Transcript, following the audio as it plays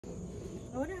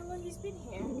I wonder how long he's been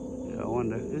here. Yeah, I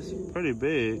wonder. It's pretty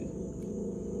big.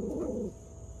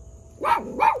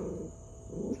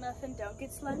 Muffin, don't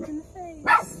get slapped in the face.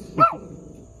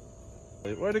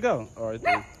 Wait, where'd it go? Oh, right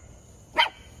there.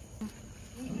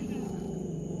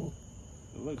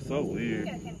 It looks so weird.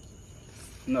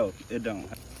 No, it don't.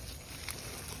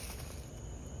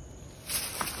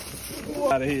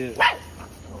 Out of here.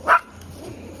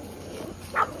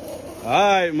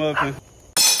 Alright, Muffin.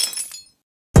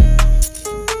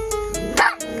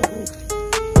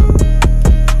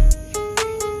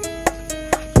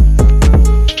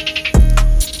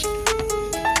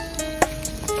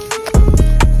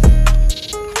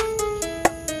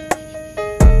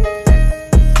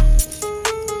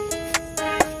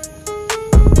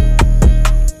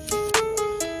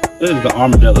 This is the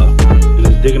armadillo, and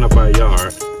it's digging up our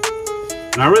yard.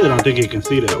 And I really don't think he can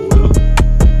see that well.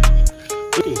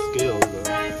 Look at his scales, though.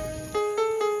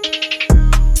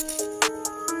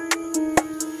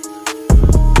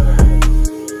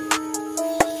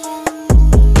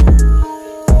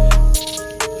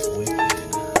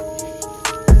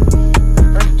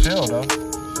 Pretty chill, though.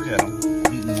 Look at him,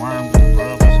 eating worms and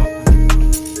grub or something.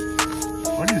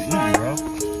 What are you eating, bro?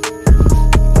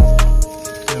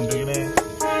 See him digging in?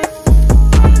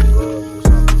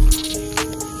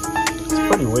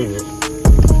 Weird.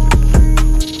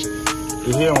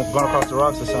 You hear him going across the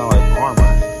rocks, it sounds like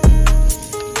armor.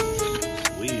 It's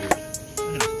weird.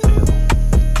 Look at his tail.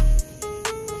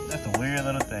 That's a weird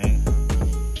little thing.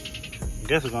 I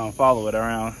guess we're gonna follow it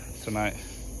around tonight.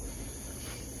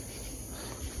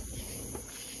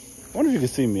 I wonder if you can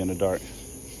see me in the dark.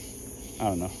 I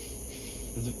don't know.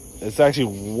 It's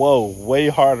actually, whoa, way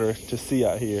harder to see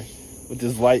out here with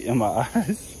this light in my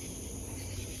eyes.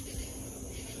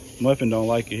 Muffin don't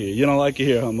like it here. You don't like it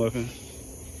here, huh, Muffin?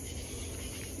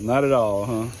 Not at all,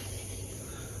 huh?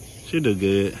 She do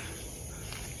good.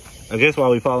 I guess while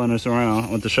we following this around,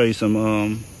 I want to show you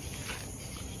some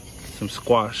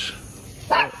squash.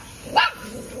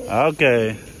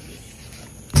 Okay.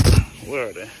 Where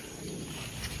are they?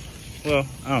 Well,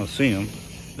 I don't see them.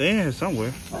 They're in here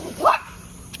somewhere.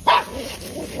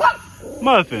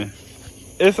 Muffin,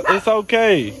 it's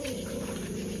okay.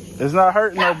 It's not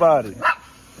hurting nobody.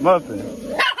 Muffin.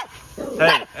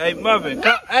 Hey, Muffin.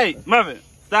 Come, hey, Muffin,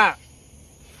 stop.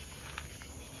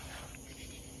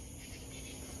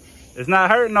 It's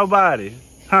not hurting nobody.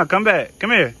 Huh, come back.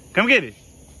 Come here. Come get it.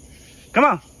 Come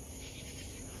on.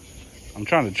 I'm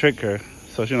trying to trick her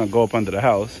so she don't go up under the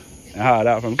house and hide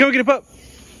out from me. Come and get a pup.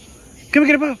 Come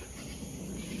and get a pup.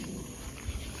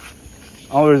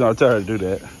 Only reason I tell her to do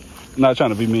that, I'm not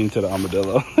trying to be mean to the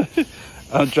armadillo.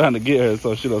 I'm trying to get her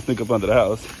so she don't sneak up under the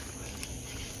house.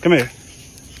 Come here.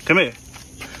 Come here.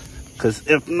 Because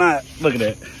if not, look at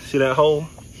that. See that hole?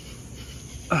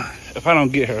 If I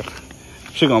don't get her,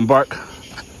 she gonna bark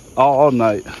all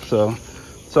night. So,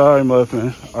 sorry,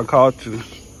 Muffin. I caught you.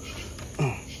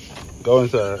 Go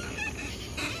inside.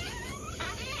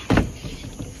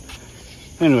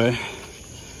 Anyway.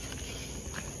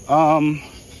 The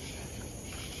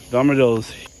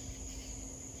armadillos.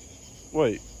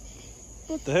 Wait.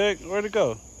 What the heck? Where'd it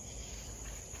go?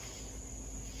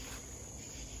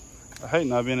 I hate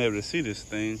not being able to see this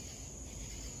thing.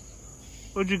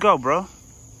 Where'd you go, bro?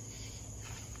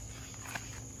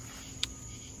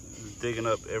 It's digging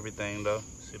up everything, though.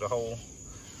 See the hole?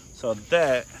 So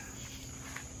that...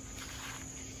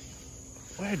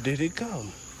 Where did it go?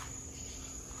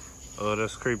 Oh,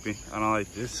 that's creepy. I don't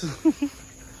like this.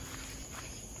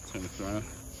 Turn this around.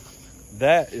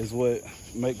 That is what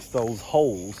makes those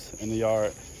holes in the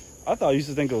yard. I thought I used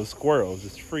to think it was squirrels.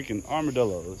 It's freaking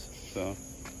armadillos. So...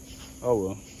 oh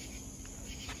well.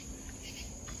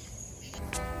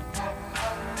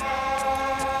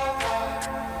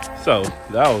 So,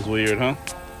 that was weird, huh?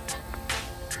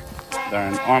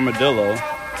 Darn armadillo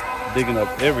digging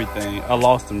up everything. I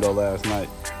lost him though last night.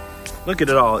 Look at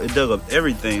it all. It dug up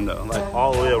everything though. Like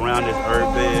all the way around this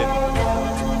herb bed.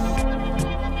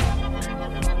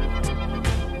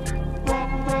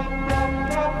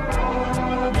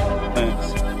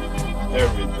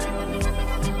 Everything.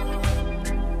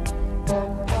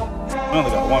 I only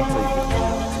got one fruit.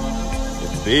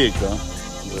 It's big though.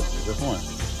 But just one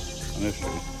on this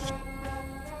tree.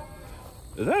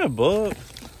 Is that a bug?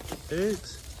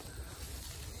 Eggs?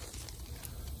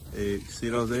 Eggs. See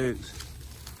those eggs?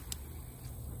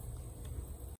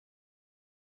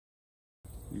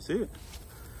 You see it?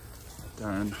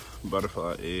 Darn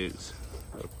butterfly eggs.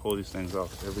 Gotta pull these things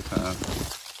off every time.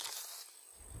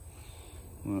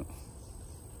 Look.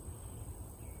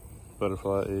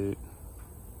 Butterfly egg.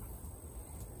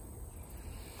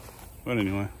 But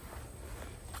anyway.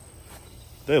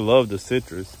 They love the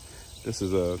citrus. This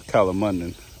is a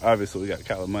calamundin. Obviously, we got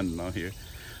calamundin on here.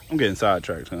 I'm getting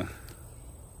sidetracked, huh?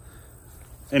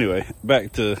 Anyway,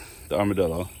 back to the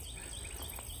armadillo.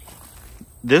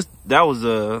 That was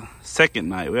the second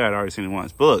night. We had already seen it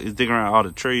once. But look, it's digging around all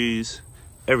the trees,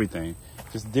 everything.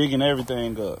 Just digging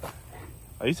everything up.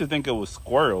 I used to think it was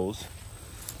squirrels.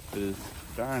 It's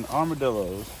darn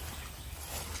armadillos.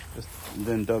 Just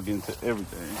then dug into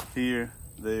everything. Here,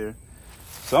 there.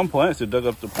 Some plants that dug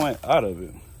up the plant out of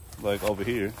it. Like over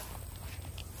here.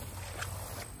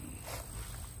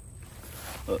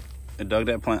 Look, it dug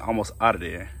that plant almost out of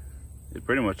there. It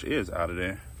pretty much is out of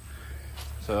there.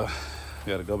 So,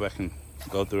 we gotta go back and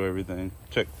go through everything,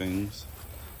 check things.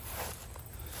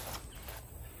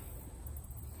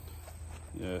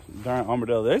 Yeah, darn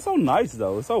armadillo. They're so nice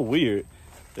though. It's so weird.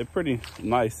 They're pretty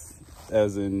nice,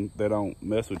 as in they don't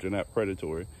mess with you, not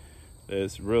predatory.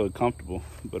 It's really comfortable.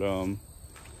 But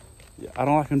yeah, I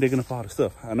don't like them digging up all the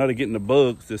stuff. I know they're getting the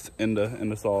bugs just in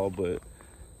the soil, but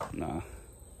nah.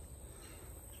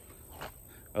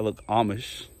 I look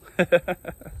Amish.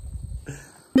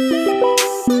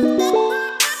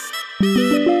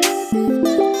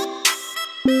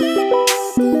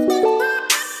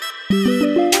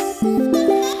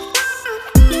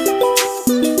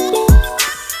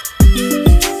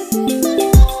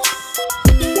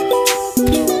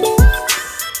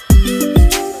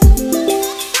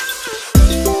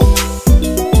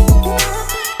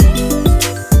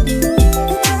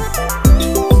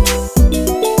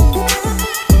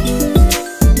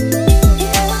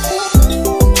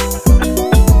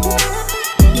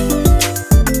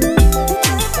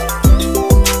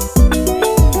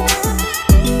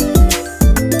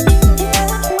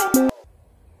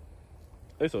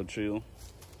 They're so chill.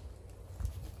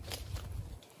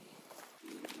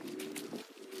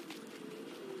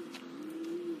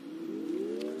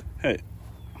 Hey,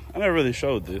 I never really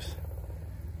showed this.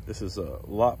 This is a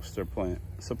lobster plant,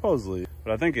 supposedly.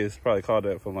 But I think it's probably called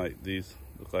that from like these,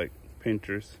 look like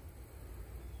pinchers.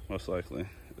 Most likely.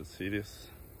 Let's see this.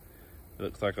 It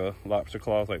looks like a lobster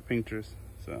claws, like pinchers.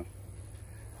 So,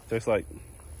 tastes like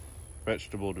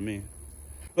vegetable to me.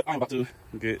 But I'm about to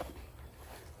get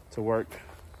to work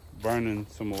burning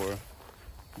some more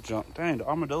junk. Dang, the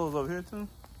armadillo's over here too.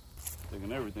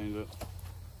 Digging everything up.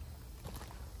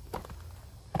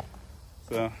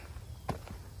 So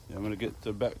yeah, I'm gonna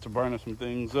get back to burning some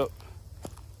things up.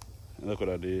 And look what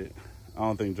I did. I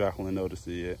don't think Jacqueline noticed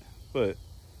it yet, but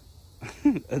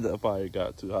the fire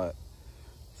got too hot.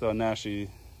 So now she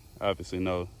obviously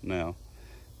knows now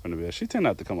from the bed. She turned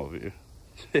out to come over here.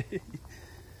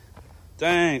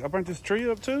 Dang, I burnt this tree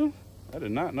up too? I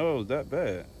did not know it was that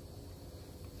bad.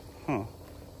 Huh.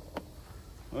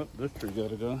 Well, this tree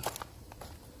gotta go.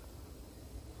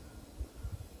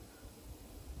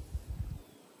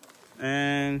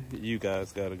 And you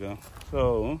guys gotta go.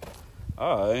 So,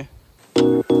 I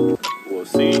will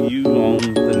see you on